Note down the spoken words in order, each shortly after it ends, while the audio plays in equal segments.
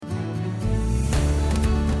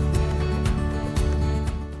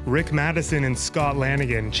Rick Madison and Scott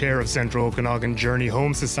Lanigan, chair of Central Okanagan Journey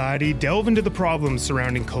Home Society, delve into the problems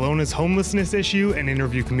surrounding Kelowna's homelessness issue and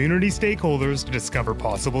interview community stakeholders to discover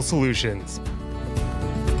possible solutions.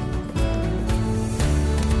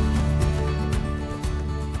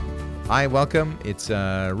 Hi, welcome. It's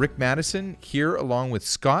Rick Madison here along with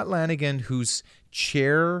Scott Lanigan, who's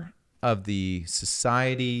chair of the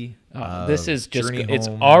Society This is just, Journey it's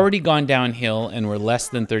Home. already gone downhill and we're less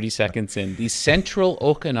than 30 seconds in. The Central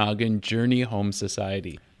Okanagan Journey Home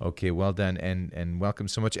Society. Okay, well done, and welcome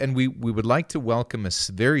so much. And we would like to welcome a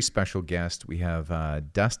very special guest. We have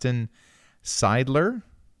Dustin Seidler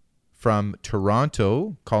from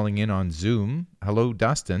Toronto calling in on Zoom. Hello,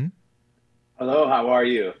 Dustin. Hello, how are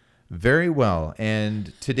you? Very well.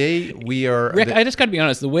 And today we are... Rick, I just got to be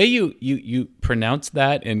honest. The way you pronounced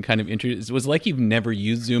that and kind of introduced, it was like you've never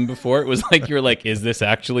used Zoom before. It was like you're like, is this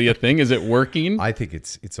actually a thing? Is it working? I think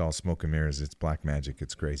it's all smoke and mirrors. It's black magic.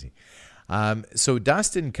 It's crazy. So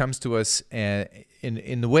Dustin comes to us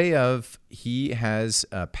in the way of he has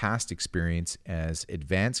a past experience as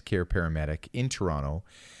advanced care paramedic in Toronto.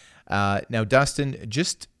 Now, Dustin,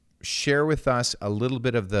 just share with us a little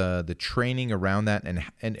bit of the training around that,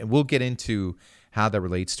 and we'll get into how that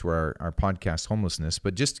relates to our podcast Homelessness,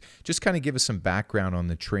 but just kind of give us some background on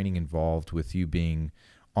the training involved with you being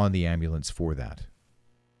on the ambulance for that.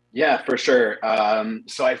 Yeah, for sure.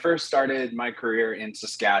 So I first started my career in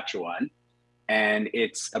Saskatchewan, and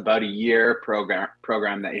it's about a year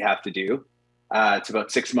program that you have to do. It's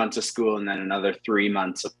about 6 months of school and then another 3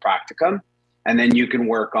 months of practicum. And then you can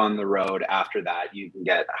work on the road after that. You can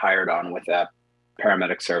get hired on with a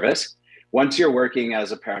paramedic service. Once you're working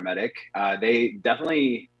as a paramedic,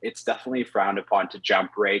 it's definitely frowned upon to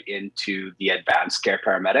jump right into the advanced care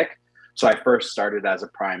paramedic. So I first started as a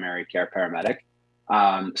primary care paramedic.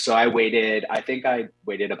 So I waited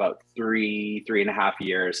about three and a half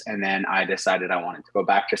years. And then I decided I wanted to go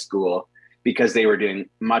back to school because they were doing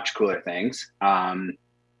much cooler things than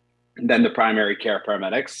the primary care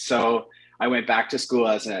paramedics. So I went back to school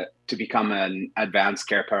to become an advanced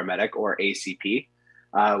care paramedic, or ACP,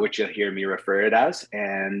 which you'll hear me refer it as.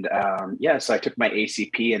 And so I took my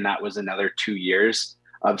ACP, and that was another 2 years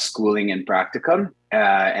of schooling and practicum.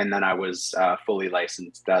 And then I was fully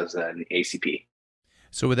licensed as an ACP.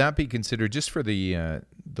 So would that be considered, just for the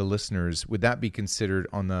listeners, would that be considered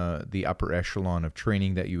on the upper echelon of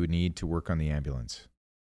training that you would need to work on the ambulance?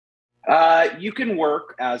 You can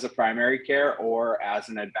work as a primary care or as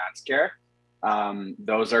an advanced care.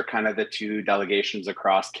 Those are kind of the two delegations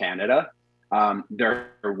across Canada.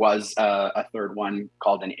 There was a third one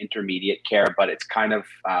called an intermediate care, but it's kind of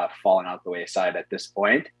fallen out the wayside at this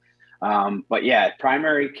point. But yeah,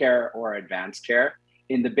 primary care or advanced care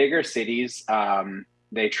in the bigger cities,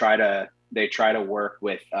 they try to work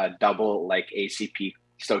with double like ACP,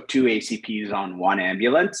 so 2 ACPs on one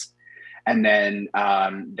ambulance, and then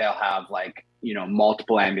they'll have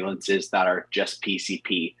multiple ambulances that are just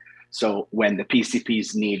PCP. So when the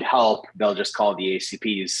PCPs need help, they'll just call the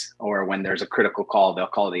ACPs, or when there's a critical call, they'll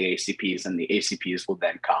call the ACPs, and the ACPs will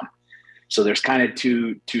then come. So there's kind of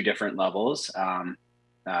two different levels.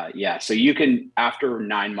 So you can, after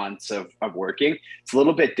 9 months of working, it's a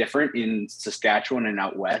little bit different in Saskatchewan and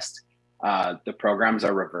out west. The programs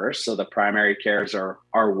are reversed. So the primary cares are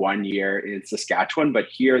 1 year in Saskatchewan, but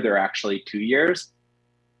here they're actually 2 years.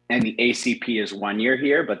 And the ACP is 1 year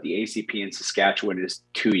here, but the ACP in Saskatchewan is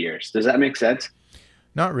 2 years. Does that make sense?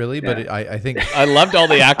 Not really, Yeah. but I think... I loved all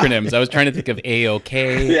the acronyms. I was trying to think of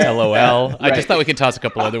AOK, LOL. I just thought we could toss a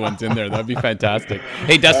couple other ones in there. That'd be fantastic.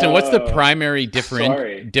 Hey, Dustin, what's the primary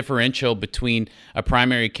differential between a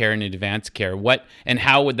primary care and an advanced care? What and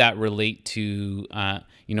how would that relate to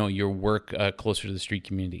your work closer to the street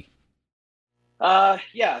community?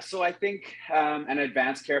 So I think an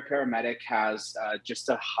advanced care paramedic has just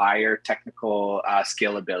a higher technical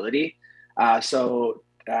scalability.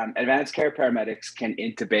 Advanced care paramedics can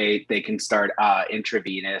intubate, they can start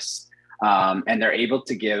intravenous, and they're able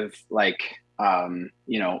to give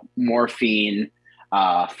morphine,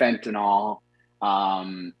 fentanyl,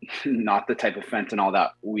 not the type of fentanyl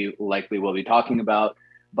that we likely will be talking about,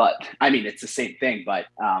 but I mean, it's the same thing, but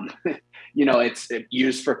it's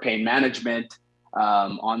used for pain management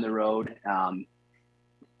on the road,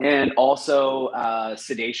 and also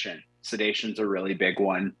sedation. Sedation's a really big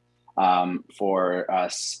one. For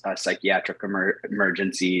psychiatric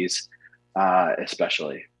emergencies,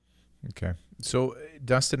 especially. Okay. So,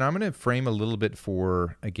 Dustin, I'm going to frame a little bit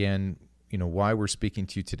for, again, why we're speaking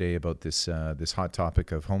to you today about this hot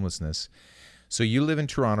topic of homelessness. So you live in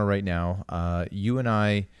Toronto right now. You and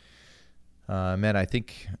I met, I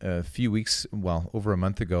think, a few weeks, over a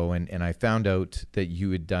month ago, and I found out that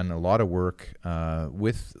you had done a lot of work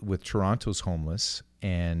with Toronto's homeless,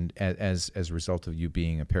 and as a result of you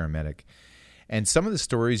being a paramedic. And some of the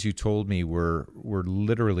stories you told me were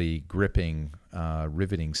literally gripping,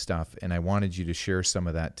 riveting stuff, and I wanted you to share some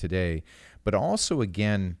of that today. But also,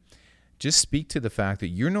 again, just speak to the fact that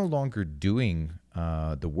you're no longer doing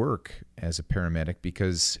the work as a paramedic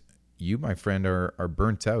because you, my friend, are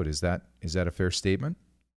burnt out. Is that a fair statement?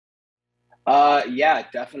 Yeah,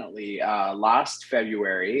 definitely. Last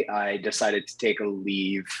February, I decided to take a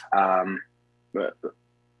leave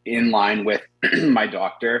in line with my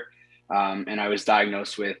doctor. And I was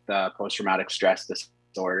diagnosed with post-traumatic stress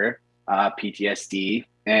disorder, PTSD.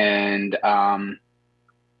 And I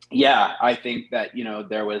think that,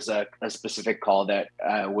 there was a specific call that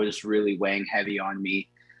was really weighing heavy on me.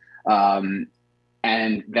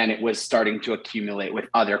 And then it was starting to accumulate with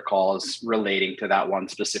other calls relating to that one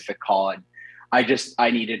specific call. And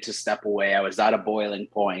I needed to step away. I was at a boiling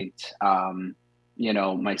point.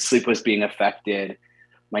 My sleep was being affected.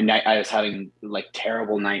 I was having like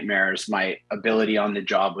terrible nightmares. My ability on the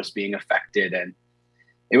job was being affected. And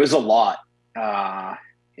it was a lot.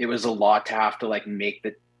 It was a lot to have to like make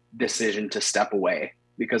the decision to step away,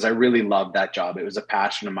 because I really loved that job. It was a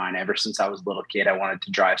passion of mine. Ever since I was a little kid, I wanted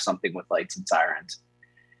to drive something with lights and sirens.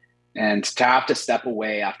 And to have to step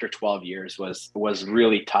away after 12 years was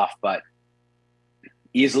really tough, but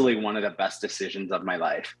easily one of the best decisions of my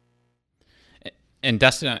life. And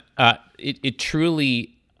Dustin, it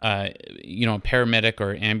truly, paramedic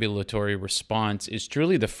or ambulatory response is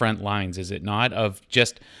truly the front lines, is it not? Of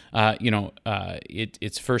just,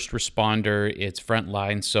 it's first responder, it's front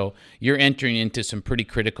lines. So you're entering into some pretty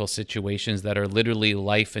critical situations that are literally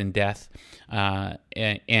life and death,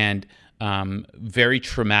 and very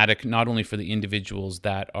traumatic, not only for the individuals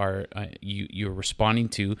that are you're responding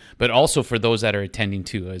to, but also for those that are attending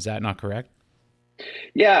to. Is that not correct?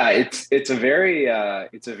 Yeah, it's a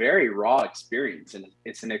very raw experience, and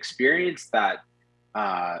it's an experience that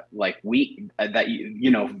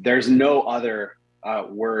there's no other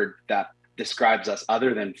word that describes us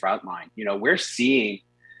other than frontline. We're seeing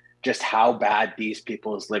just how bad these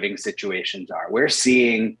people's living situations are. We're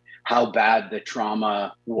seeing how bad the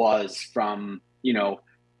trauma was from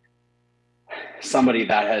somebody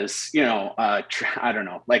that has I don't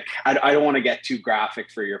know, like I don't want to get too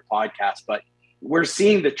graphic for your podcast, but we're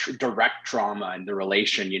seeing the direct trauma and the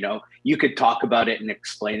relation. You could talk about it and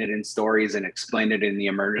explain it in stories and explain it in the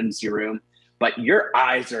emergency room, but your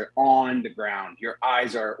eyes are on the ground. Your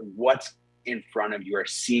eyes are what's in front of you. Are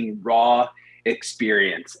seeing raw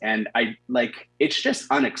experience. And it's just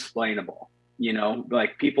unexplainable,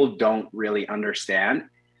 like people don't really understand.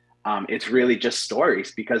 It's really just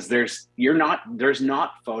stories, because there's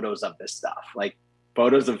not photos of this stuff. Like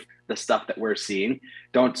photos of the stuff that we're seeing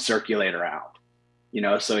don't circulate around.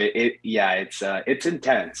 So it's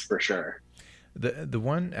intense for sure. The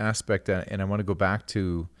one aspect, and I want to go back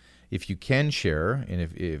to, if you can share, and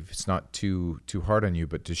if it's not too hard on you,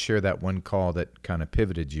 but to share that one call that kind of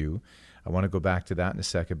pivoted you. I want to go back to that in a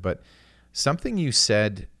second. But something you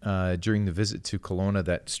said during the visit to Kelowna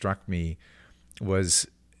that struck me was,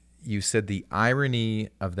 you said the irony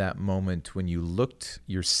of that moment when you looked,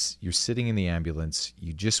 you're sitting in the ambulance,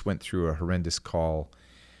 you just went through a horrendous call,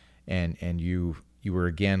 and you were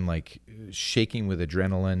again like shaking with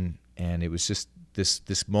adrenaline, and it was just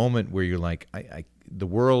this moment where you're like, the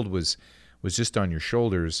world was just on your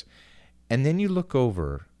shoulders, and then you look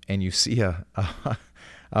over and you see a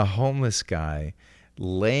homeless guy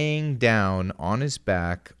laying down on his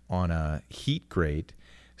back on a heat grate,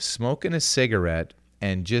 smoking a cigarette,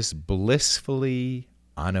 and just blissfully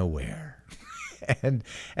unaware. and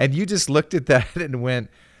you just looked at that and went,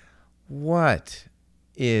 what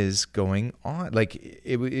is going on? Like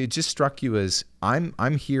it just struck you as,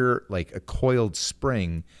 I'm here like a coiled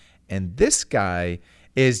spring, and this guy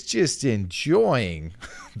is just enjoying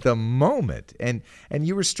the moment, and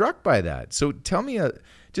you were struck by that. So tell me,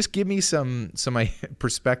 just give me some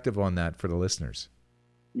perspective on that for the listeners.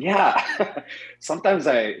 Yeah. Sometimes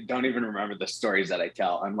I don't even remember the stories that I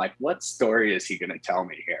tell. I'm like, what story is he going to tell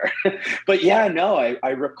me here? But yeah, no, I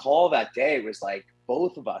recall that day. It was like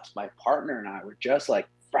both of us, my partner and I, were just like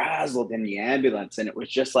frazzled in the ambulance. And it was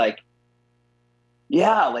just like,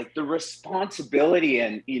 yeah, like the responsibility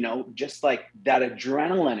and, just like that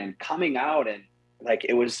adrenaline and coming out. And like,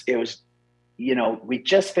 it was, we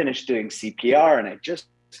just finished doing CPR, and I just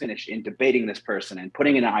finished intubating this person and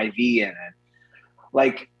putting an IV in it.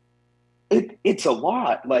 Like it's a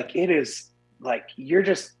lot. Like it is, like you're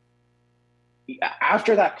just,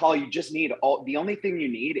 after that call, you just need the only thing you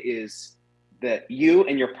need is you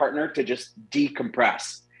and your partner to just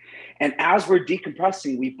decompress. And as we're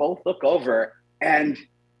decompressing, we both look over and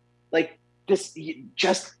like this,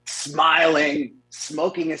 just smiling,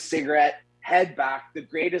 smoking a cigarette, head back. The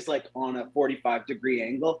grade is like on a 45-degree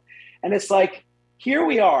angle. And it's like, here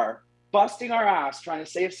we are busting our ass trying to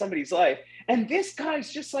save somebody's life. And this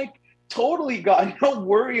guy's just like totally got no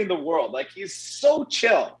worry in the world. Like he's so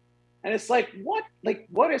chill. And it's like,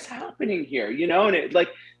 what is happening here? You know? And it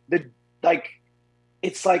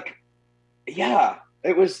it's like, yeah,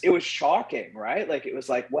 it was shocking, right? Like, it was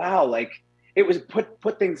like, wow, like it was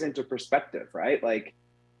put things into perspective, right? Like,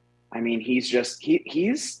 I mean, he's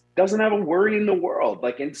doesn't have a worry in the world,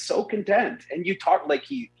 like, and so content. And you talk, like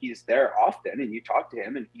he's there often and you talk to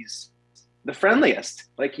him and he's the friendliest.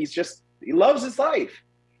 Like he loves his life.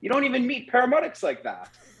 You don't even meet paramedics like that.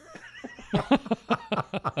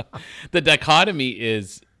 The dichotomy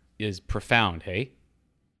is profound, hey?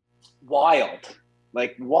 Wild,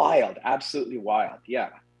 absolutely wild. Yeah,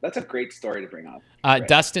 that's a great story to bring up.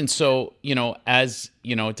 Dustin, so, as,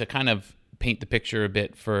 to kind of paint the picture a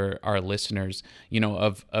bit for our listeners,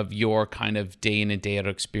 of your kind of day in and day out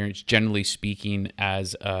experience, generally speaking,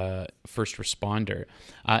 as a first responder,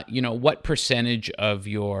 what percentage of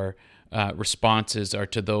your responses are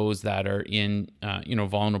to those that are in,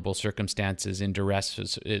 vulnerable circumstances, in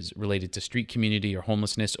duress, is related to street community or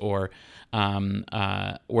homelessness or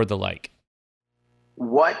the like?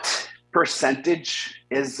 What percentage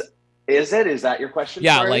is it? Is that your question?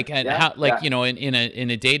 Yeah, sorry? In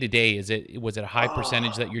a day to day, was it a high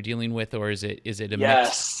percentage that you're dealing with, or is it a yes.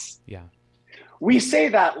 mix? Yeah. We say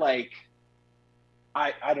that like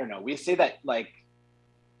I don't know. We say that like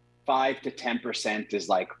 5 to 10% is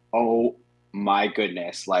like, oh my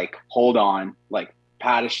goodness, like hold on, like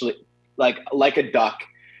paddishly, like a duck,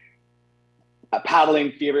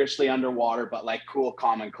 paddling feverishly underwater, but like cool,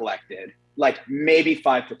 calm, and collected. Like maybe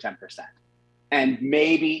 5 to 10%, and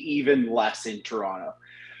maybe even less in Toronto.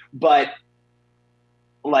 But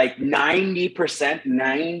like 90%,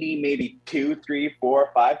 maybe 2, 3, 4,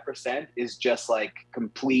 5% is just like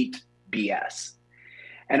complete BS.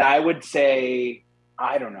 And I would say,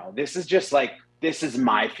 I don't know, this is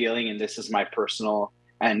my feeling, and this is my personal,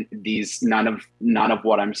 and none of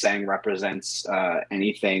what I'm saying represents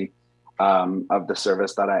anything of the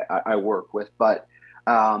service that I work with. But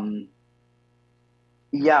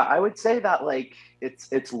yeah, I would say that like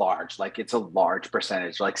it's large, like it's a large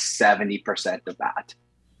percentage, like 70% of that.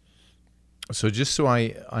 So just so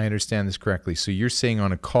I understand this correctly, so you're saying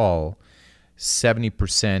on a call,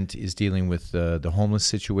 70% is dealing with the homeless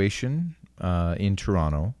situation in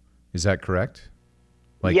Toronto. Is that correct?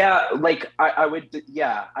 Like, yeah, like I would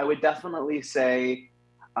definitely say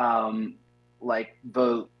like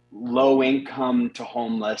the low income to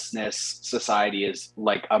homelessness society is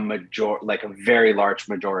like a very large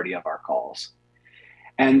majority of our calls.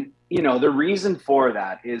 And the reason for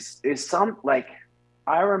that is some, like,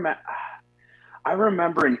 I remember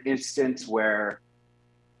an instance where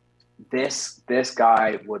this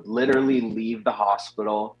guy would literally leave the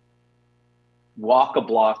hospital, walk a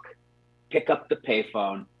block, pick up the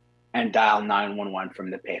payphone, and dial 911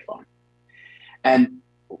 from the payphone. And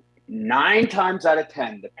 9 times out of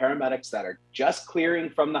 10, the paramedics that are just clearing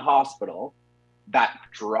from the hospital that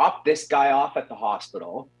dropped this guy off at the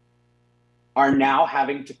hospital are now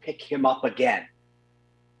having to pick him up again.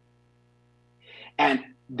 And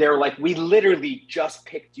they're like, we literally just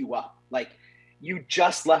picked you up. Like, you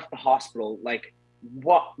just left the hospital. Like,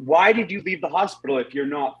 why did you leave the hospital if you're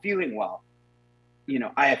not feeling well?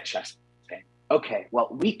 I have chest pain. Okay, well,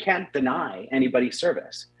 we can't deny anybody's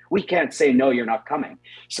service. We can't say, no, you're not coming.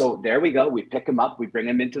 So there we go. We pick him up. We bring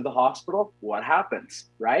him into the hospital. What happens,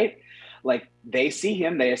 right? Like, they see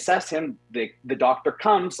him. They assess him. The doctor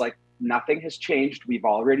comes, like, nothing has changed. We've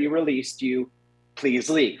already released you. Please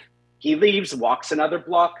leave. He leaves, walks another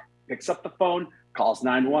block, picks up the phone, calls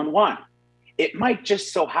 911. It might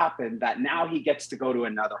just so happen that now he gets to go to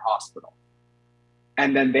another hospital.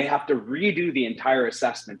 And then they have to redo the entire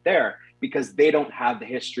assessment there because they don't have the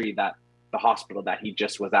history that the hospital that he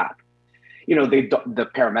just was at. The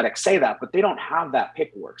paramedics say that, but they don't have that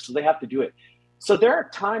paperwork. So they have to do it. So there are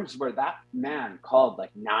times where that man called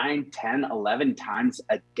like 9, 10, 11 times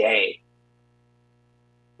a day.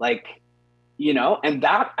 Like, and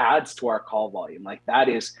that adds to our call volume. Like, that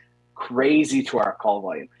is crazy to our call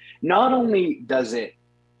volume. Not only does it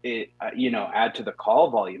add to the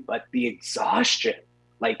call volume, but the exhaustion,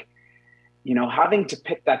 like, having to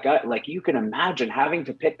pick that guy, like, you can imagine having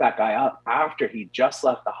to pick that guy up after he just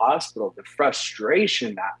left the hospital, the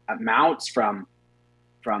frustration that amounts from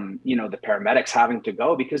the paramedics having to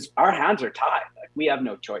go because our hands are tied. Like, we have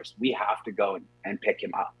no choice. We have to go and pick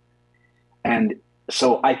him up. And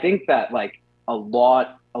so I think that like a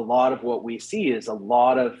lot of what we see is a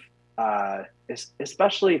lot of,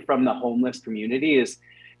 especially from the homeless community, is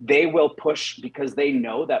they will push because they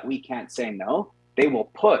know that we can't say no. They will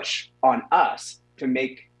push on us to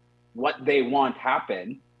make what they want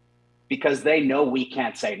happen because they know we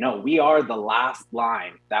can't say no. We are the last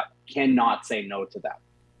line that cannot say no to them.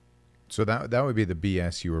 So that would be the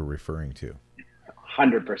BS you were referring to.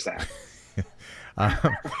 100%.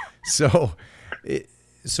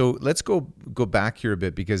 So let's go back here a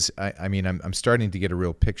bit, because I mean I'm starting to get a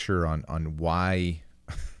real picture on why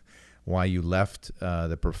you left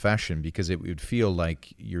the profession, because it would feel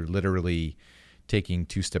like you're literally taking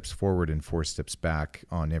 2 steps forward and 4 steps back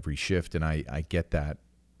on every shift, and I get that.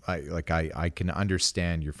 I can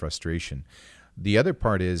understand your frustration. The other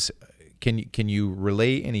part is, can you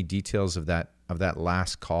relay any details of that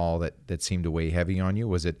last call that seemed to weigh heavy on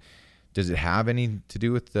you? Does it have any to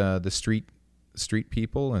do with the street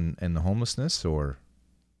people and the homelessness, or?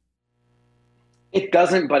 It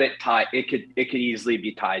doesn't, but it could easily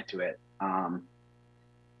be tied to it.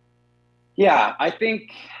 Yeah, I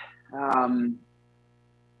think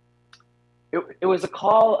it was a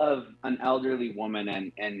call of an elderly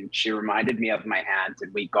woman, and she reminded me of my aunt,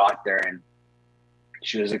 and we got there and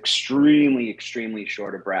she was extremely, extremely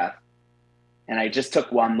short of breath. And I just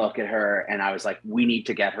took one look at her and I was like, we need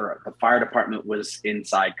to get her. The fire department was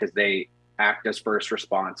inside because they act as first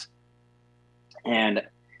response. And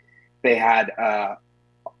they had,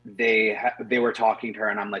 they were talking to her,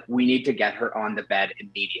 and I'm like, we need to get her on the bed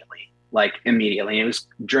immediately. It was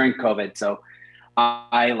during COVID. So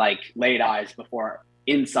I like laid eyes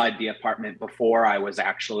inside the apartment before I was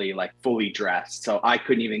actually like fully dressed. So I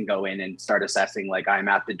couldn't even go in and start assessing. Like, I'm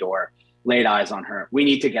at the door, laid eyes on her. We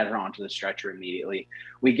need to get her onto the stretcher immediately.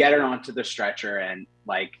 We get her onto the stretcher, and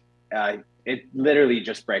like, it literally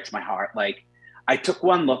just breaks my heart. Like, I took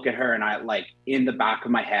one look at her and I like, in the back of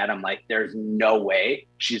my head, I'm like, there's no way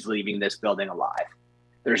she's leaving this building alive.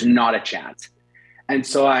 There's not a chance. And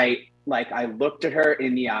so I looked at her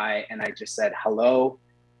in the eye and I just said, hello,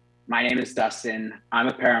 my name is Dustin. I'm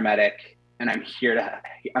a paramedic and I'm here to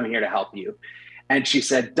help you. And she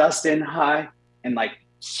said, Dustin, hi. And like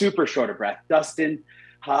super short of breath, Dustin,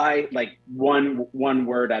 hi, like one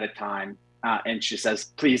word at a time. And she says,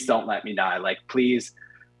 please don't let me die. Like, please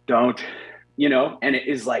don't, and it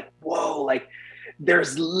is like, whoa, like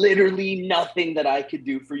there's literally nothing that I could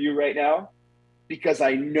do for you right now because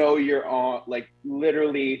I know you're all like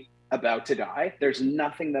literally about to die. There's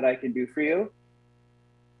nothing that I can do for you.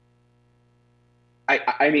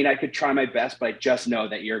 I mean, I could try my best, but I just know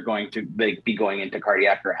that you're going to be going into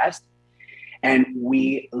cardiac arrest. And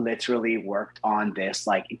we literally worked on this,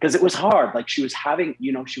 like, because it was hard. Like, she was having,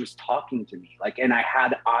 she was talking to me, like, and I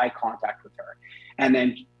had eye contact with her. And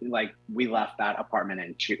then, like, we left that apartment,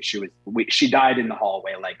 and she died in the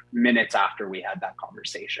hallway, like, minutes after we had that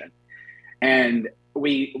conversation. And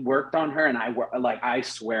we worked on her, and I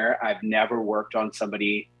swear I've never worked on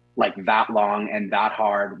somebody like that long and that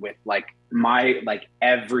hard with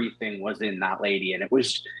everything was in that lady. And it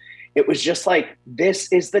was just like,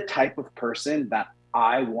 this is the type of person that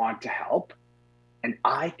I want to help, and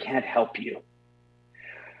I can't help you.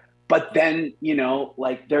 But then,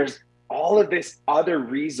 there's all of this other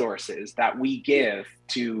resources that we give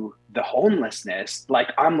to the homelessness.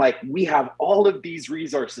 Like, I'm like, we have all of these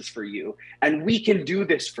resources for you, and we can do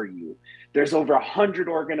this for you. There's over 100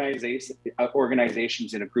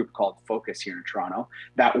 organizations in a group called Focus here in Toronto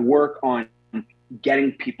that work on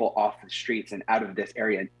getting people off the streets and out of this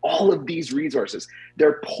area. And all of these resources,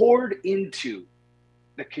 they're poured into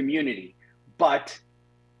the community, but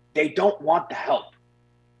they don't want the help.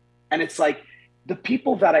 And it's like, the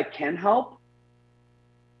people that I can help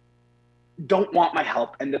don't want my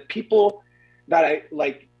help. And the people that I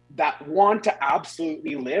like, that want to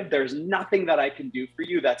absolutely live, there's nothing that I can do for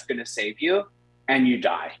you that's going to save you, and you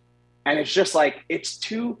die. And it's just like, it's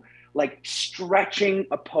too like stretching,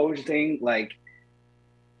 opposing, like,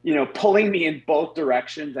 pulling me in both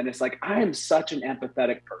directions. And it's like, I am such an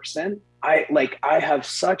empathetic person. I have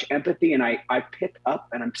such empathy, and I pick up,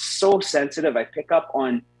 and I'm so sensitive. I pick up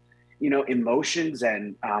on, emotions,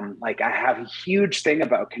 and I have a huge thing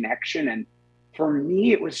about connection. And for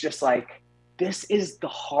me, it was just like, this is the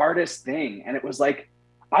hardest thing. And it was like,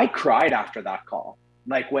 I cried after that call.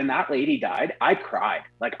 Like, when that lady died, I cried.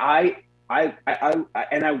 Like, I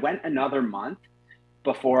went another month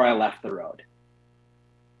before I left the road.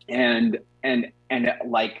 And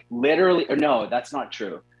like, literally, or no, that's not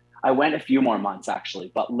true. I went a few more months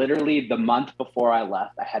actually, but literally the month before I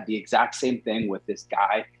left, I had the exact same thing with this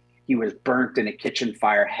guy. He was burnt in a kitchen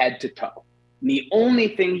fire, head to toe. And the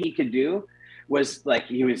only thing he could do was like,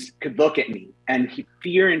 could look at me and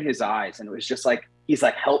fear in his eyes. And it was just like, he's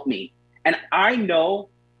like, help me. And I know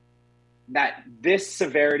that this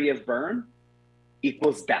severity of burn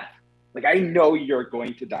equals death. Like, I know you're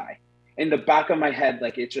going to die. In the back of my head,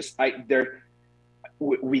 like,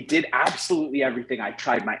 we did absolutely everything. I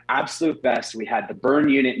tried my absolute best. We had the burn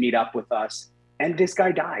unit meet up with us, and this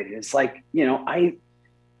guy died. And it's like,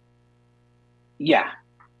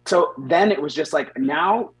 So then it was just like,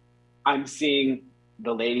 now I'm seeing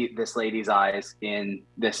this lady's eyes in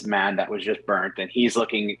this man that was just burnt, and he's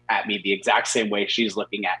looking at me the exact same way she's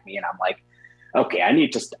looking at me. And I'm like, okay, I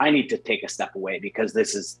need to take a step away, because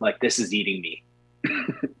this is eating me.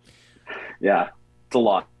 Yeah, it's a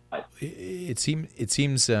lot. It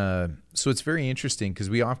seems so it's very interesting, because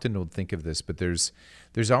we often don't think of this, but there's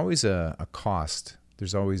always a cost.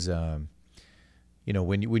 There's always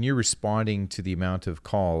when you're responding to the amount of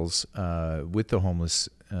calls with the homeless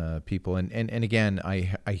people, and again,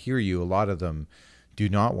 I hear you. A lot of them do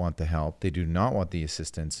not want the help. They do not want the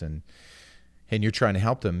assistance, and you're trying to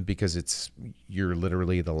help them because you're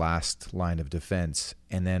literally the last line of defense.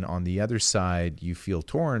 And then on the other side, you feel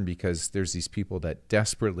torn, because there's these people that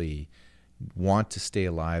desperately want to stay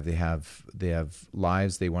alive. They have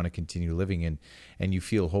lives they want to continue living in, and you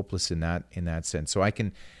feel hopeless in that sense. So I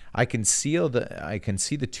can see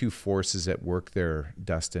the two forces at work there,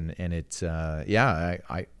 Dustin. And it's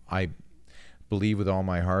I believe with all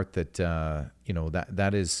my heart that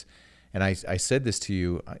that is, and I said this to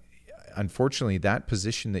you. Unfortunately, that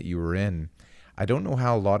position that you were in, I don't know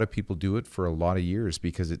how a lot of people do it for a lot of years,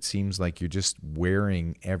 because it seems like you're just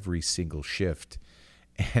wearing every single shift,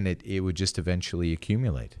 and it would just eventually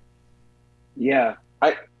accumulate. Yeah.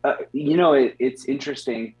 It's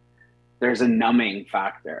interesting. There's a numbing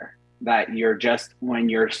factor that when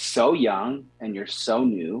you're so young and you're so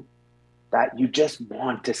new, that you just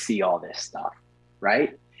want to see all this stuff,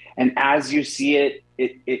 right? And as you see it,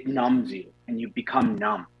 it numbs you, and you become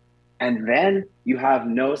numb. And then you have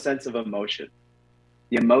no sense of emotion.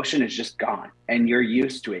 The emotion is just gone, and you're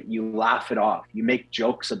used to it. You laugh it off. You make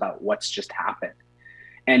jokes about what's just happened.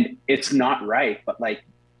 And it's not right, but like,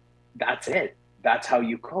 that's it. That's how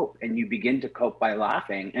you cope. And you begin to cope by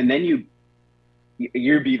laughing. And then you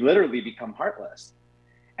literally become heartless.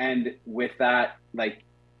 And with that, like,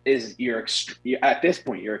 at this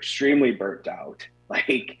point, you're extremely burnt out.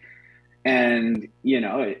 Like, and,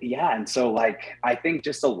 and so, like, I think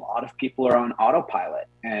just a lot of people are on autopilot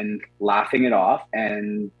and laughing it off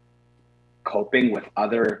and coping with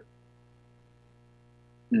other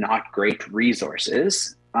not great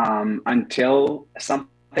resources until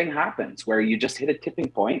something happens where you just hit a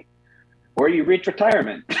tipping point or you reach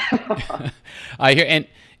retirement. I hear,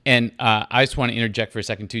 and I just want to interject for a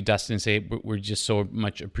second too, Dustin, and say we're just so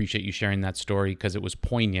much appreciate you sharing that story, because it was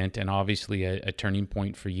poignant and obviously a turning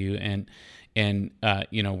point for you. And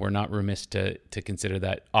we're not remiss to consider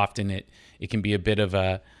that often it can be a bit of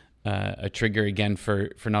a trigger again for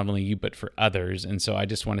not only you but for others. And so I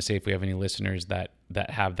just want to say, if we have any listeners that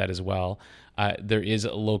have that as well, there is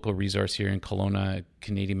a local resource here in Kelowna,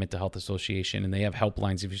 Canadian Mental Health Association, and they have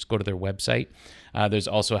helplines. If you just go to their website, there's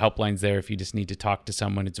also helplines there if you just need to talk to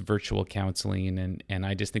someone. It's virtual counseling, and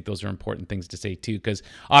I just think those are important things to say too, because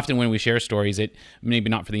often when we share stories, it maybe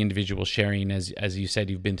not for the individual sharing, as you said,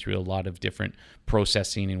 you've been through a lot of different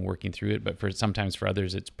processing and working through it, but sometimes for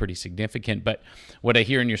others it's pretty significant. But what I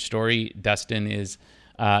hear in your story, Dustin, is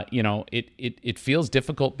it feels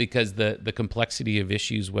difficult because the complexity of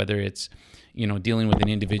issues, whether it's dealing with an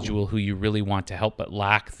individual who you really want to help but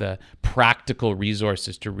lack the practical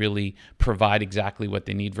resources to really provide exactly what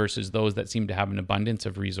they need, versus those that seem to have an abundance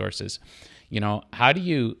of resources. How do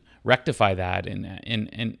you rectify that?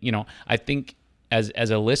 And I think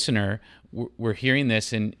as a listener, we're hearing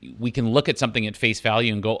this, and we can look at something at face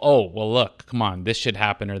value and go, oh, well, look, come on, this should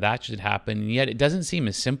happen or that should happen. And yet it doesn't seem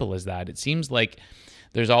as simple as that. It seems like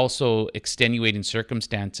there's also extenuating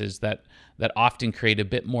circumstances that often create a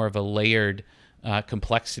bit more of a layered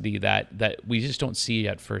complexity that we just don't see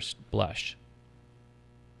at first blush.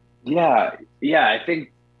 Yeah.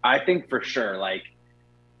 I think for sure. Like,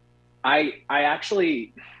 I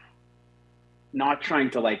actually, not trying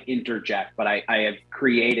to like interject, but I have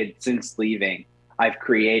created, since leaving, I've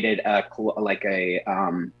created a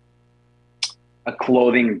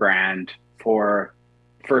clothing brand for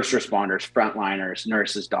first responders, frontliners,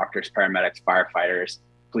 nurses, doctors, paramedics, firefighters,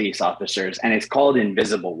 police officers, and it's called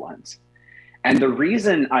Invisible Ones. And the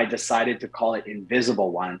reason I decided to call it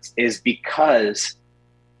Invisible Ones is because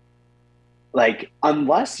like,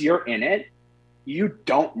 unless you're in it, you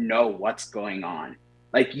don't know what's going on.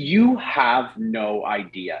 Like, you have no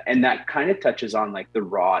idea. And that kind of touches on like the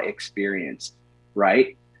raw experience,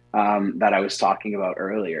 right? That I was talking about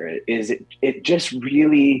earlier. It just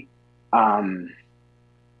really,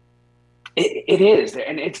 it is,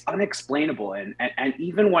 and it's unexplainable. And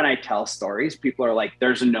even when I tell stories, people are like,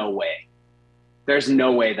 there's no way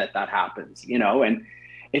that happens, you know? And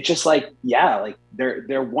it's just like, yeah, like they're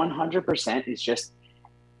 100% is just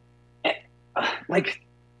like,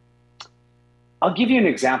 I'll give you an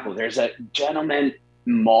example. There's a gentleman,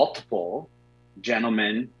 multiple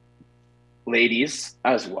gentlemen, ladies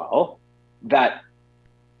as well, that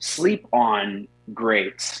sleep on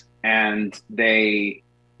grates, and they,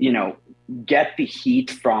 you know, get the heat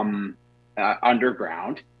from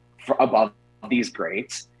underground above these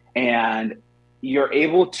grates, and you're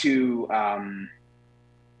able to,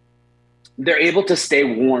 they're able to stay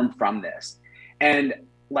warm from this. And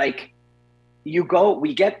like,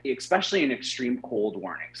 we get, especially in extreme cold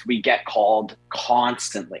warnings, we get called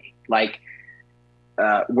constantly. Like,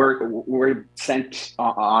 we're sent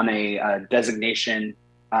on a designation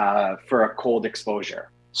for a cold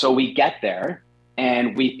exposure. So we get there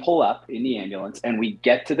and we pull up in the ambulance and we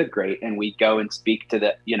get to the grate and we go and speak to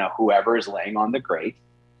the, you know, whoever is laying on the grate.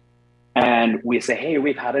 And we say, hey,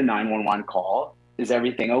 we've had a 911 call. Is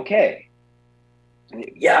everything okay?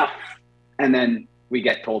 Yeah. And then we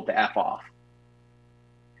get told to F off.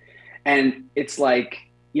 And it's like,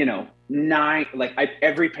 you know,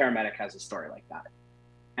 every paramedic has a story like that,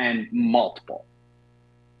 and multiple.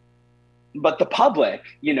 But the public,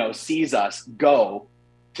 you know, sees us go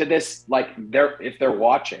to this, like, if they're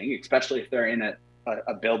watching, especially if they're in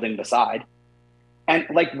a building beside, and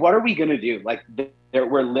like, what are we going to do? Like,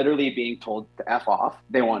 we're literally being told to F off.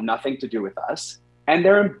 They want nothing to do with us. And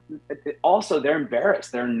they're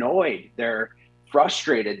embarrassed. They're annoyed. They're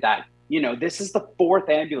frustrated that, you know, this is the 4th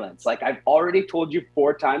ambulance. Like, I've already told you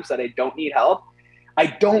 4 times that I don't need help. I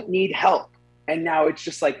don't need help. And now it's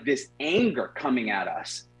just like this anger coming at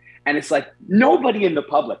us. And it's like, nobody in the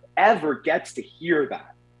public ever gets to hear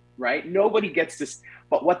that, right? Nobody gets this.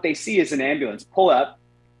 But what they see is an ambulance pull up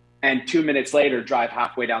and 2 minutes later drive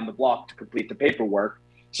halfway down the block to complete the paperwork.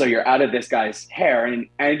 So you're out of this guy's hair and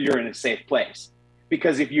you're in a safe place.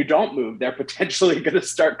 Because if you don't move, they're potentially going to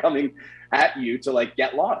start coming at you to like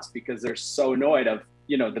get lost, because they're so annoyed of,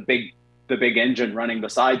 you know, the big engine running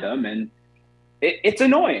beside them. And it's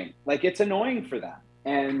annoying. Like, it's annoying for them.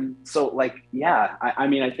 And so, like, yeah, I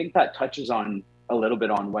mean, I think that touches on a little bit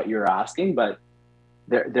on what you're asking, but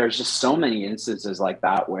there's just so many instances like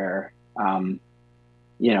that where,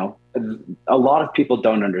 you know, a lot of people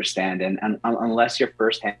don't understand. And unless you're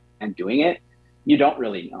firsthand doing it, you don't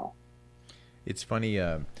really know. It's funny.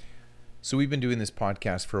 So we've been doing this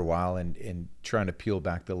podcast for a while and trying to peel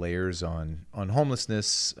back the layers on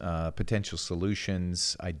homelessness, potential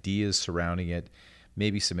solutions, ideas surrounding it,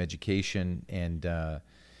 maybe some education. And,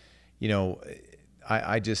 you know,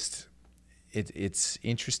 I just, it's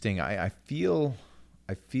interesting. I feel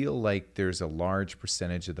like there's a large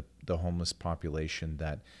percentage of the homeless population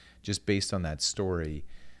that, just based on that story,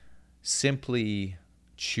 simply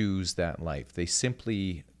choose that life. They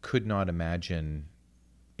simply could not imagine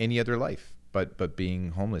any other life but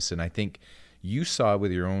being homeless. And I think you saw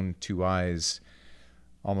with your own 2 eyes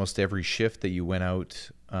almost every shift that you went out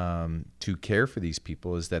to care for these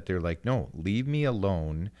people, is that they're like, no, leave me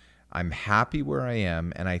alone. I'm happy where I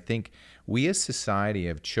am. And I think we as society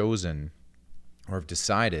have chosen or have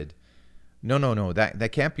decided, no,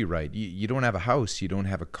 that can't be right. You don't have a house, you don't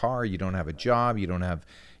have a car, you don't have a job, you don't have,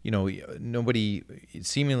 you know, nobody,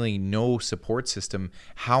 seemingly no support system.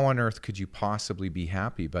 How on earth could you possibly be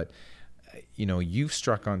happy? But, you know, you've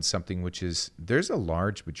struck on something, which is there's a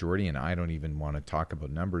large majority, and I don't even want to talk about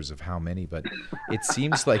numbers of how many, but it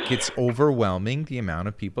seems like it's overwhelming, the amount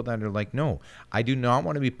of people that are like, no, I do not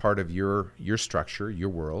want to be part of your structure, your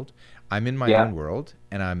world. I'm in my own world,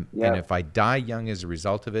 and and if I die young as a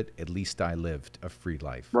result of it, at least I lived a free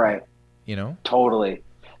life. Right. You know? Totally.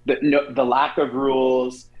 The lack of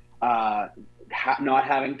rules, not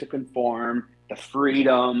having to conform, the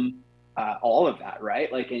freedom, all of that,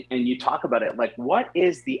 right? Like, and you talk about it, like, what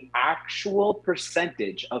is the actual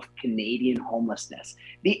percentage of Canadian homelessness?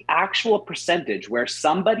 The actual percentage where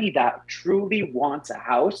somebody that truly wants a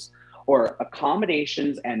house or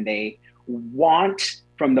accommodations, and they want,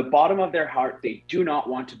 from the bottom of their heart, they do not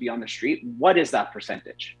want to be on the street. What is that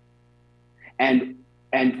percentage? And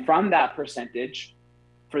from that percentage,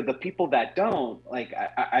 for the people that don't, like,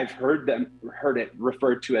 I've heard it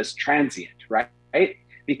referred to as transient, right?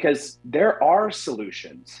 Because there are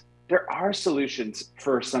solutions. there are solutions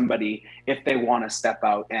for somebody if they want to step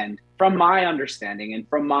out. And from my understanding and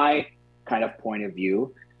from my kind of point of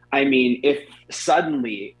view, I mean, if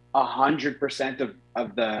suddenly 100%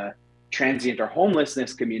 of the transient or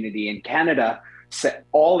homelessness community in Canada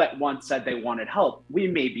all at once said they wanted help, we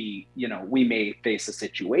may face a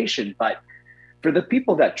situation. But for the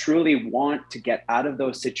people that truly want to get out of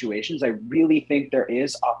those situations, I really think there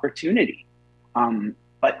is opportunity.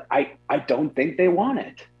 But I don't think they want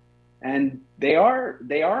it. And they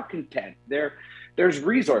are content. There's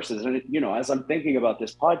resources. And, as I'm thinking about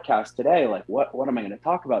this podcast today, like, what am I going to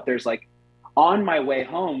talk about? There's like, on my way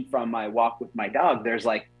home from my walk with my dog, there's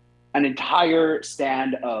like an entire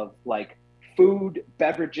stand of like food,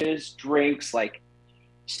 beverages, drinks, like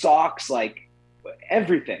socks, like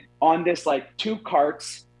everything on this, like 2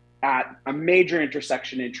 carts at a major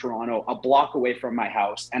intersection in Toronto, a block away from my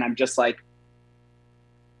house. And I'm just like,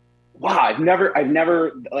 wow, I've never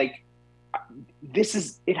like,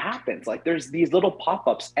 it happens. Like there's these little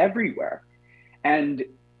pop-ups everywhere. And,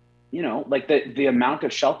 like the amount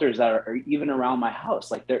of shelters that are even around my house,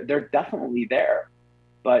 like they're definitely there.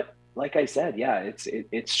 But like I said, yeah,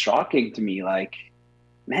 it's shocking to me. Like,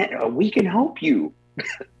 man, we can help you.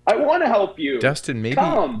 I want to help you. Dustin,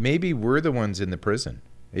 maybe we're the ones in the prison.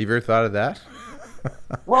 Have you ever thought of that?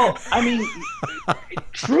 Well, I mean,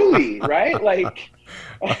 truly, right? Like,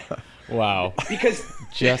 wow. Because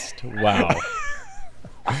just wow.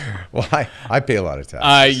 Well, I pay a lot of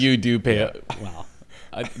taxes. You do pay. Wow.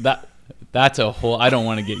 That's a whole. I don't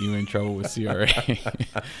want to get you in trouble with CRA.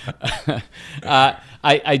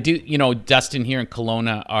 I do. Dustin, here in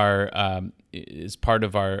Kelowna, is part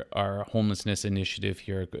of our homelessness initiative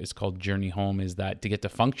here. It's called Journey Home. Is that to get to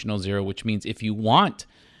functional zero, which means if you want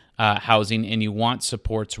housing and you want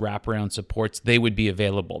supports, wraparound supports, they would be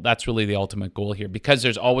available. That's really the ultimate goal here, because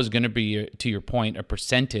there's always going to be, to your point, a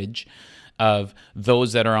percentage of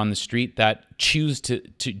those that are on the street that choose to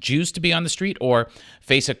be on the street or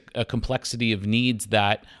face a complexity of needs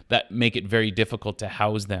that make it very difficult to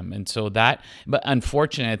house them. And so but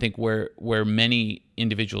unfortunately, I think where many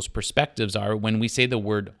individuals' perspectives are, when we say the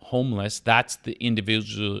word homeless, that's the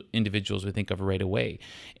individuals we think of right away.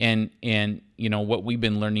 And what we've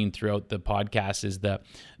been learning throughout the podcast is that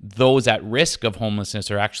those at risk of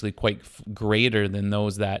homelessness are actually quite greater than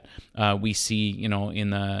those that we see, in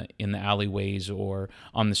the alleyways or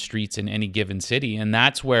on the streets in any given city. And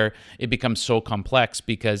that's where it becomes so complex,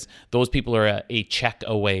 because those people are a check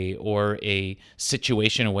away or a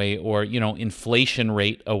situation away or, inflation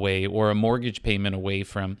rate away or a mortgage payment away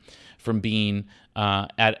from being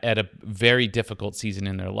at a very difficult season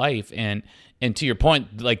in their life. And to your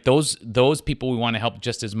point, like those people we want to help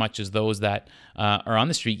just as much as those that are on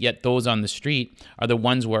the street. Yet those on the street are the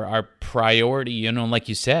ones where our priority, like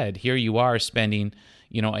you said, here you are spending,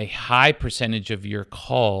 a high percentage of your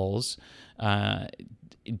calls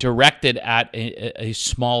directed at a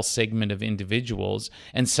small segment of individuals,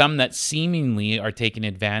 and some that seemingly are taking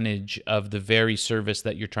advantage of the very service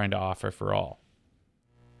that you're trying to offer for all.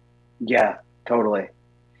 Yeah, totally.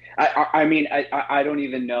 I mean, I don't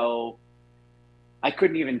even know. I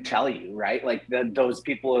couldn't even tell you, right? Like those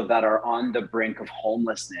people that are on the brink of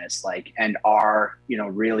homelessness, like, and are,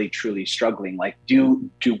 really truly struggling. Like,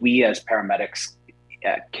 do we as paramedics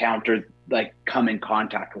come in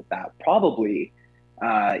contact with that? Probably,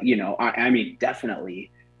 I mean,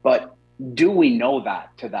 definitely. But do we know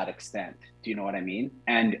that to that extent? Do you know what I mean?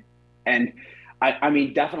 And I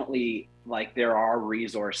mean, definitely, like there are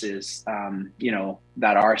resources,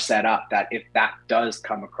 that are set up that if that does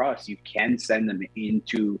come across, you can send them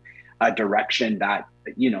into a direction that,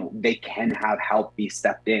 they can have help be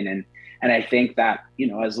stepped in. And I think that,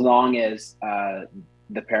 as long as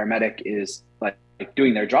the paramedic is like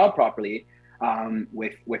doing their job properly,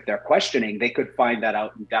 with their questioning, they could find that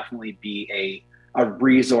out and definitely be a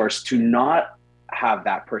resource to not have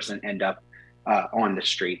that person end up on the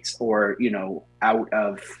streets or, out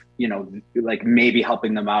of, like maybe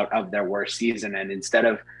helping them out of their worst season. And instead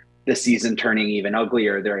of the season turning even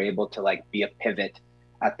uglier, they're able to like be a pivot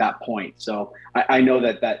at that point. So I know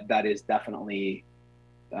that is definitely,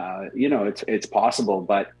 it's possible,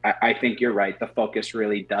 but I think you're right. The focus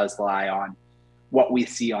really does lie on what we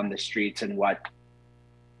see on the streets, and what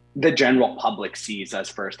the general public sees as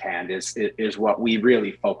firsthand is what we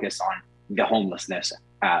really focus on the homelessness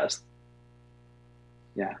as.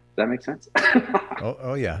 Yeah. Does that make sense?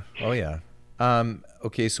 Oh yeah.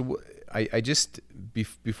 Okay. So I just,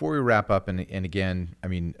 before we wrap up, and again, I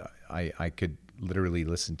mean, I could literally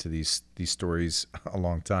listen to these stories a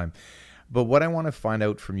long time, but what I want to find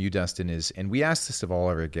out from you, Dustin, is, and we ask this of all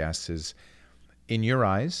of our guests, is in your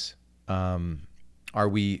eyes, are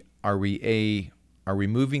we are we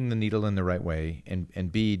moving the needle in the right way?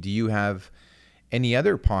 And B, do you have any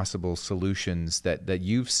other possible solutions that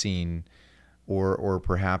you've seen, or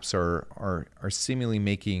perhaps are seemingly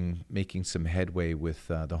making some headway with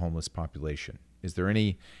the homeless population? Is there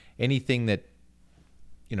anything that,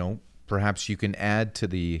 you know, perhaps you can add to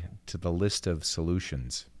the list of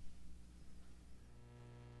solutions?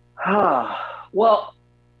 Well,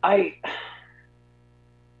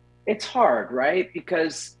 it's hard, right?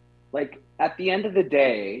 Because like at the end of the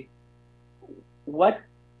day, what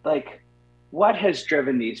has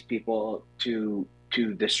driven these people to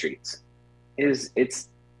the streets? It's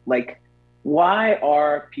like, why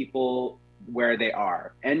are people where they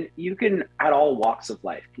are? And you can, at all walks of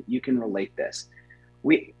life, you can relate this.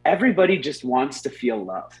 Everybody just wants to feel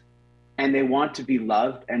love, and they want to be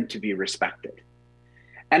loved and to be respected.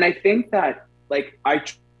 And I think that, like, I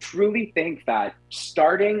truly think that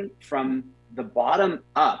starting from the bottom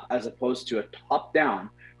up, as opposed to a top down,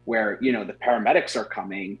 where, you know, the paramedics are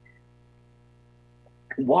coming,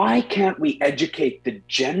 why can't we educate the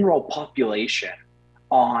general population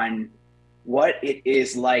on what it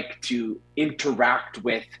is like to interact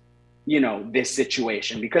with, you know, this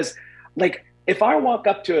situation? Because, like, if I walk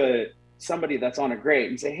up to somebody that's on a grate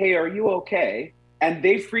and say, hey, are you okay? And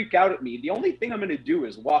they freak out at me, the only thing I'm going to do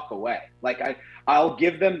is walk away. Like, I'll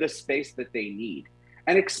give them the space that they need.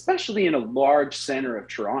 And especially in a large center of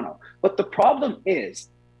Toronto. But the problem is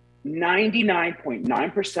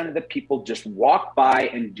 99.9% of the people just walk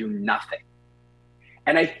by and do nothing.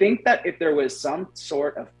 And I think that if there was some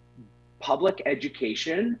sort of public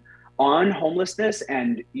education on homelessness,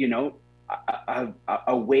 and, you know,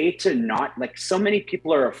 a way to not, like, so many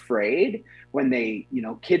people are afraid when they, you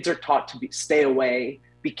know, kids are taught to stay away,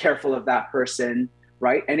 be careful of that person,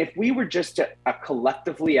 right? And if we were just to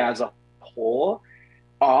collectively as a whole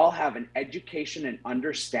all have an education and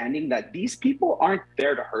understanding that these people aren't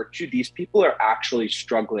there to hurt you, these people are actually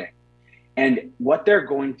struggling, and what they're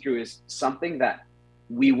going through is something that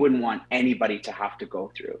we wouldn't want anybody to have to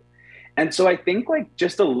go through. And so I think, like,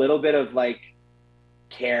 just a little bit of, like,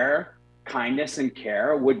 kindness and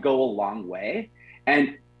care would go a long way,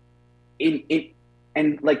 and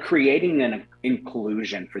like creating an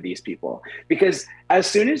inclusion for these people, because as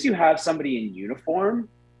soon as you have somebody in uniform,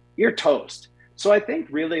 you're toast. So I think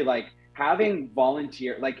really, like, having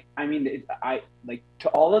volunteer, like, I mean, I like, to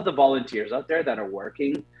all of the volunteers out there that are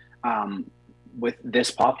working with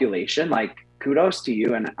this population, like, kudos to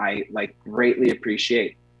you, and I, like, greatly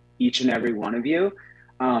appreciate each and every one of you.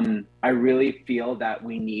 I really feel that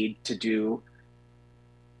we need to do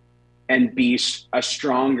and be a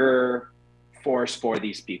stronger force for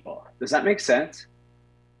these people. Does that make sense?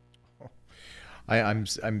 I'm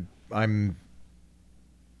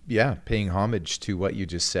paying homage to what you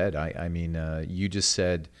just said. I mean, you just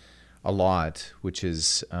said a lot, which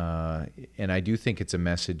is, and I do think it's a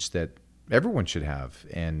message that everyone should have.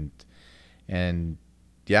 And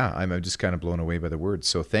yeah, I'm just kind of blown away by the words.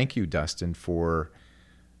 So thank you, Dustin, for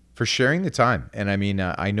sharing the time. And I mean,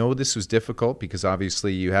 I know this was difficult because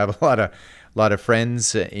obviously you have a lot of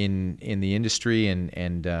friends in the industry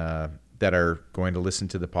and that are going to listen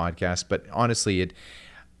to the podcast. But honestly,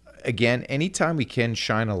 again, anytime we can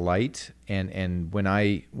shine a light, and when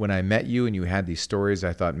I met you and you had these stories,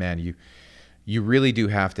 I thought, man, you really do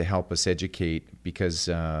have to help us educate, because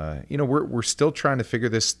you know, we're still trying to figure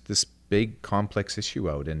this big complex issue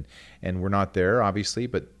out, and we're not there, obviously,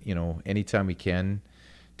 but you know, anytime we can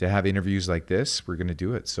to have interviews like this, we're going to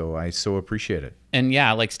do it. So I so appreciate it. And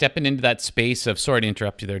yeah, like stepping into that space of, sorry to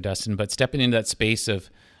interrupt you there, Dustin, but stepping into that space of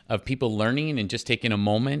people learning and just taking a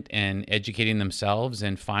moment and educating themselves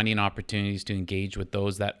and finding opportunities to engage with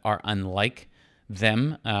those that are unlike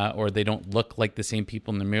them, or they don't look like the same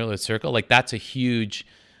people in the middle of the circle. Like, that's a huge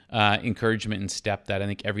encouragement and step that I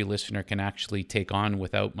think every listener can actually take on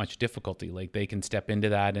without much difficulty. Like, they can step into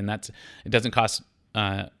that, and it doesn't cost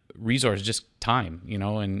resources, just time, you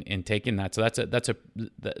know, and taking that. So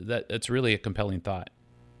that's really a compelling thought.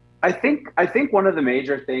 I think one of the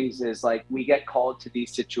major things is, like, we get called to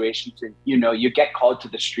these situations, and, you know, you get called to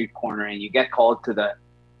the street corner and you get called to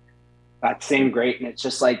that same grate, and it's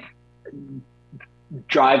just like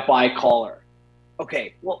drive-by caller.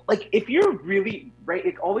 Okay, well, like, if you're really, right,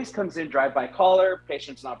 it always comes in drive-by caller,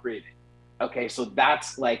 patient's not breathing. Okay, so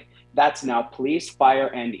that's now police, fire,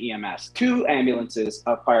 and EMS. 2 ambulances,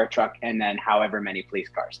 a fire truck, and then however many police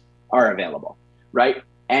cars are available, right?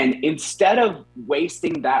 And instead of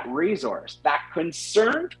wasting that resource, that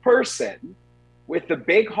concerned person with the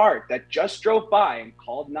big heart that just drove by and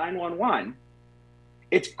called 911,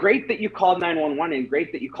 it's great that you called 911 and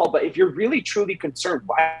great that you called, but if you're really truly concerned,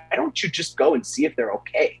 why don't you just go and see if they're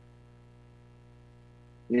okay?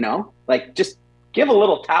 like just give a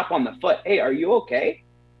little tap on the foot. Hey, are you okay?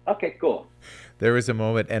 Okay, cool. There was a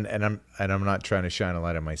moment, and I'm not trying to shine a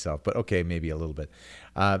light on myself, but okay, maybe a little bit.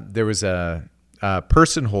 There was a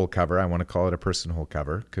person hole cover. I want to call it a person hole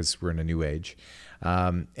cover because we're in a new age,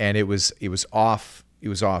 and it was off. It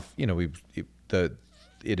was off. It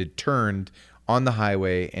had turned on the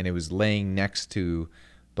highway, and it was laying next to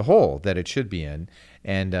the hole that it should be in.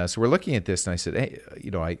 And so we're looking at this, and I said, hey,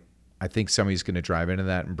 I think somebody's going to drive into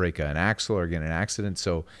that and break an axle or get an accident.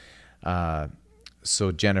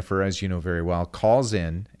 So Jennifer, as you know very well, calls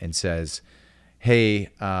in and says, "Hey,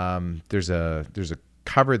 there's a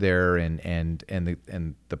cover there," and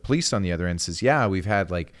the police on the other end says, "Yeah, we've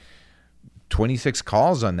had like 26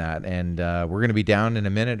 calls on that, and we're going to be down in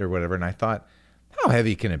a minute or whatever." And I thought, how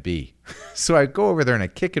heavy can it be? So I go over there and I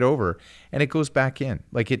kick it over, and it goes back in,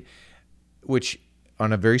 which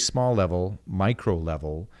on a very small level, micro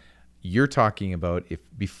level. You're talking about if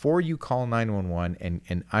before you call 911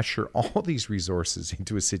 and usher all these resources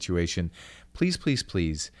into a situation, please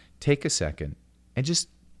take a second and just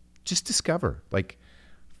discover,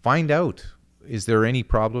 find out, is there any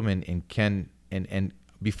problem and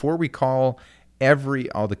before we call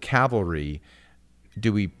all the cavalry,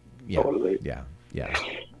 do we? Yeah, totally. Yeah.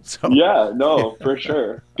 So yeah, no, for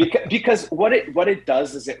sure. Because what it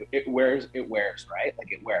does is it wears, right?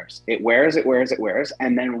 Like it wears.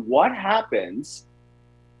 And then what happens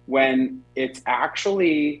when it's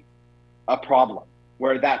actually a problem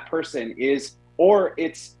where that person is, or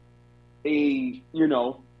it's a,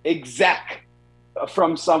 exec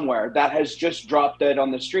from somewhere that has just dropped dead on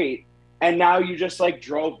the street. And now you just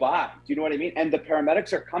drove by. Do you know what I mean? And the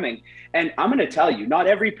paramedics are coming. And I'm going to tell you, not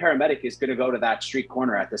every paramedic is going to go to that street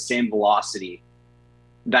corner at the same velocity.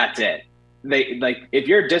 That's it. If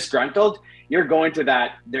you're disgruntled, you're going to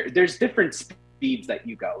that. There's different speeds that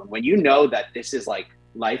you go. And when you know that this is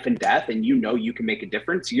life and death and you can make a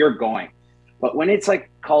difference, you're going. But when it's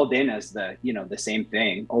called in as the same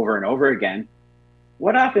thing over and over again,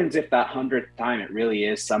 what happens if that 100th time it really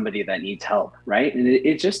is somebody that needs help, right? And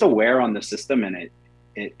it's just a wear on the system, and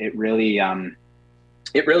it really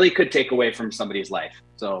could take away from somebody's life.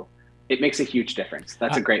 So it makes a huge difference.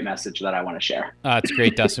 That's a great message that I want to share. It's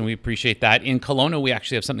great, Dustin. We appreciate that. In Kelowna, we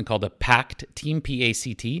actually have something called a PACT team,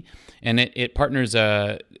 PACT, and it partners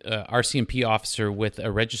a RCMP officer with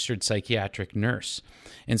a registered psychiatric nurse.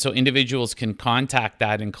 And so individuals can contact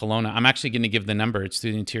that in Kelowna. I'm actually going to give the number. It's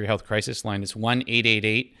through the Interior Health Crisis Line. It's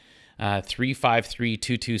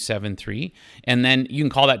 1-888-353-2273. And then you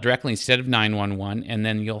can call that directly instead of 911. And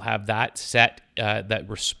then you'll have that set that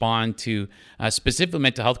respond to specific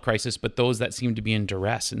mental health crisis, but those that seem to be in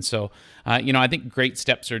duress. And so, I think great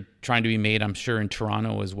steps are trying to be made, I'm sure, in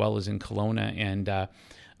Toronto as well as in Kelowna. And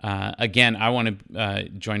again, I want to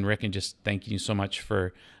join Rick and just thank you so much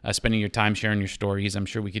for spending your time sharing your stories. I'm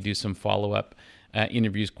sure we could do some follow-up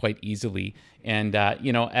interviews quite easily. And,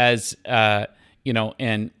 as the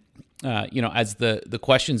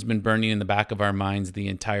question's been burning in the back of our minds the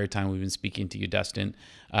entire time we've been speaking to you, Dustin,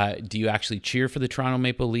 do you actually cheer for the Toronto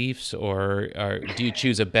Maple Leafs or do you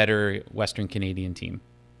choose a better Western Canadian team?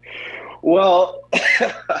 Well,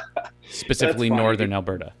 specifically Northern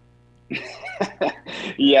Alberta.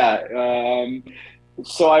 Yeah.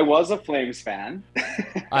 So I was a Flames fan.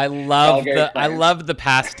 I love the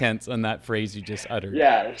past tense on that phrase you just uttered.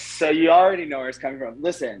 Yeah. So you already know where it's coming from.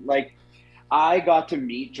 Listen, I got to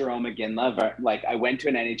meet Jerome McGinley. I went to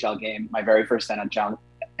an NHL game, my very first NHL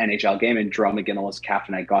game, and Jerome McGinley was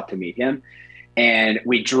captain. I got to meet him, and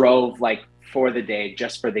we drove for the day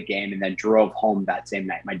just for the game, and then drove home that same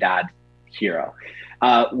night. My dad, hero.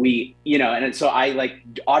 And so I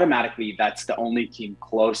automatically, that's the only team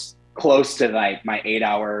close to my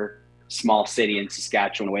 8-hour small city in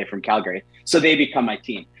Saskatchewan away from Calgary. So they become my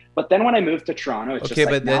team. But then when I moved to Toronto, it's okay,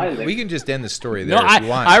 just but then we can just end the story there. No, if you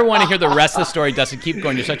want. I want to hear the rest of the story, Dustin. Keep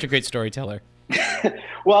going. You're such a great storyteller.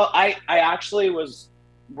 Well, I actually was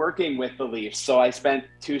working with the Leafs. So I spent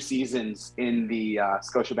 2 seasons in the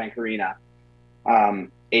Scotiabank Arena,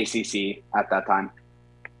 ACC at that time.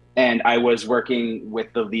 And I was working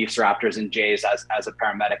with the Leafs, Raptors, and Jays as a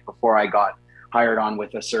paramedic before I got hired on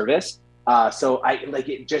with a service. So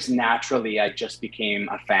it just naturally, I just became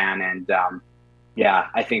a fan. And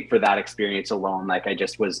I think for that experience alone, I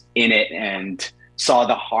just was in it and saw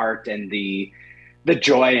the heart and the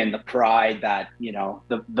joy and the pride that,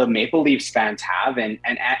 the Maple Leafs fans have. And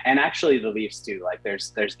actually the Leafs too.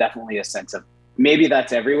 There's definitely a sense of, maybe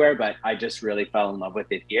that's everywhere, but I just really fell in love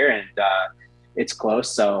with it here. And, it's close,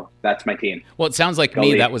 so that's my team. Well, it sounds like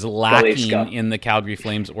that was lacking in the Calgary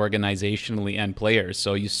Flames organizationally and players.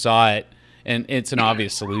 So you saw it, and it's an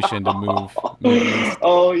obvious solution to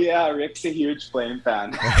Oh yeah, Rick's a huge Flame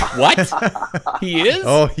fan. What? He is?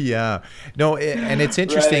 Oh yeah. No, and it's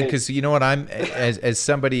interesting Right. because you know what, I'm as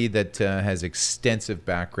somebody that has extensive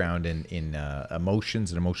background in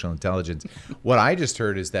emotions and emotional intelligence. What I just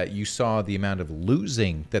heard is that you saw the amount of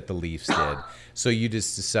losing that the Leafs did, so you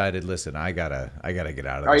just decided, listen, I gotta get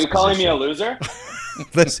out of. Are this you calling position. me a loser?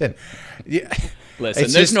 Listen, yeah. Listen,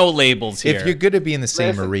 It's there's just- no labels here. If you're good to be in the same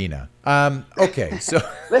Listen. arena, okay. So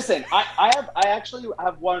Listen, I actually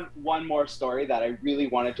have one more story that I really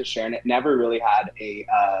wanted to share, and it never really had a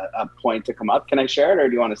point to come up. Can I share it, or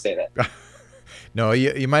do you want to say that? no,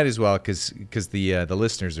 you might as well because the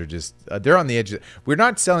listeners are just they're on the edge. We're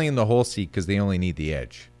not selling them the whole seat because they only need the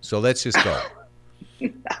edge. So let's just go.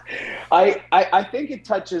 I think it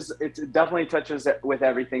definitely touches with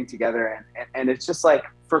everything together, and it's just like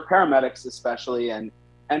for paramedics especially, and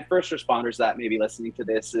first responders that may be listening to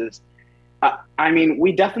this is, I mean,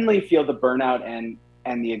 we definitely feel the burnout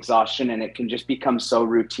and the exhaustion, and it can just become so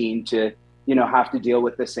routine to, you know, have to deal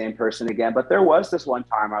with the same person again. But there was this one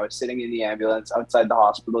time I was sitting in the ambulance outside the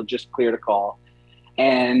hospital, just cleared a call,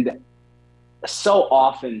 and so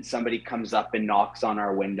often somebody comes up and knocks on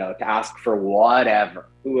our window to ask for whatever.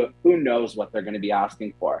 Who knows what they're going to be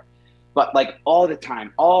asking for? But like all the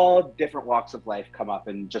time, all different walks of life come up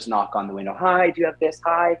and just knock on the window. Hi, do you have this?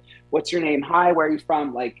 Hi, what's your name? Hi, where are you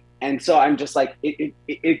from? Like, and so I'm just like,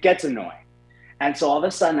 it gets annoying. And so all of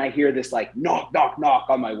a sudden I hear this like knock, knock, knock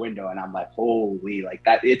on my window. And I'm like, holy, like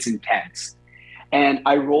that, it's intense. And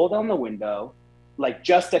I roll down the window, like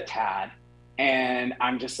just a tad. And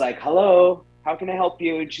I'm just like, hello, how can I help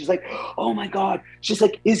you? And she's like, oh my God. She's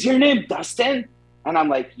like, is your name Dustin? And I'm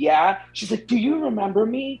like, yeah. She's like, do you remember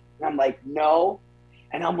me? And I'm like, no.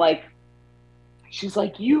 And I'm like, she's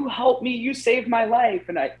like, you helped me. You saved my life.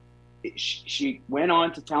 And she went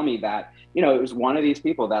on to tell me that, you know, it was one of these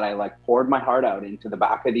people that I like poured my heart out into the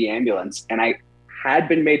back of the ambulance. And I had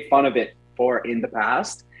been made fun of it for in the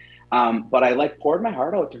past. But I like poured my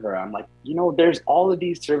heart out to her. I'm like, you know, there's all of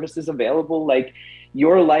these services available. Like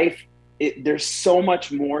your life, there's so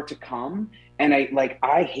much more to come. And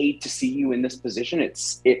I hate to see you in this position.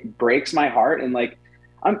 It breaks my heart. And like,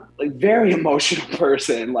 I'm like very emotional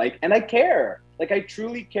person, like, and I care, like, I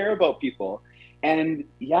truly care about people. And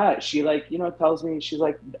yeah, she like, you know, tells me, she's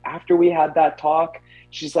like, after we had that talk,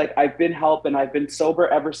 she's like, I've been helped and I've been sober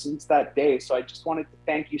ever since that day. So I just wanted to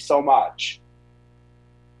thank you so much.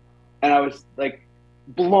 And I was like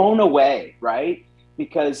blown away, right?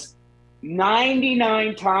 Because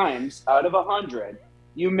 99 times out of 100,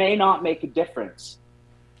 you may not make a difference.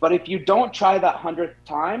 But if you don't try that 100th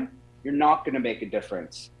time, you're not going to make a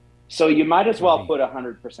difference. So you might as well put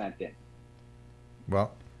 100% in.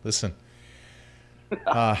 Well, listen,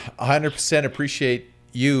 100% appreciate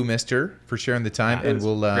you, mister, for sharing the time. And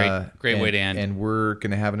we'll great way to end. And we're going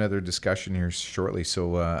to have another discussion here shortly.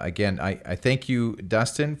 So again, I thank you,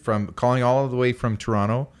 Dustin, from calling all the way from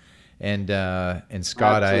Toronto. And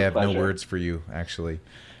Scott, I have no words for you, actually.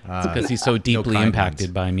 Because he's so deeply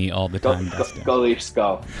impacted by me all the time, Dustin. Go Leafs,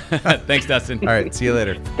 go. Thanks, Dustin. All right, see you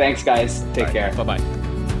later. Thanks, guys. Take care. Bye-bye.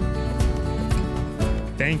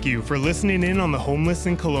 Thank you for listening in on the Homeless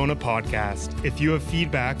in Kelowna podcast. If you have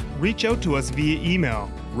feedback, reach out to us via email,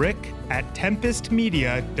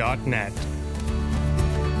 rick@tempestmedia.net.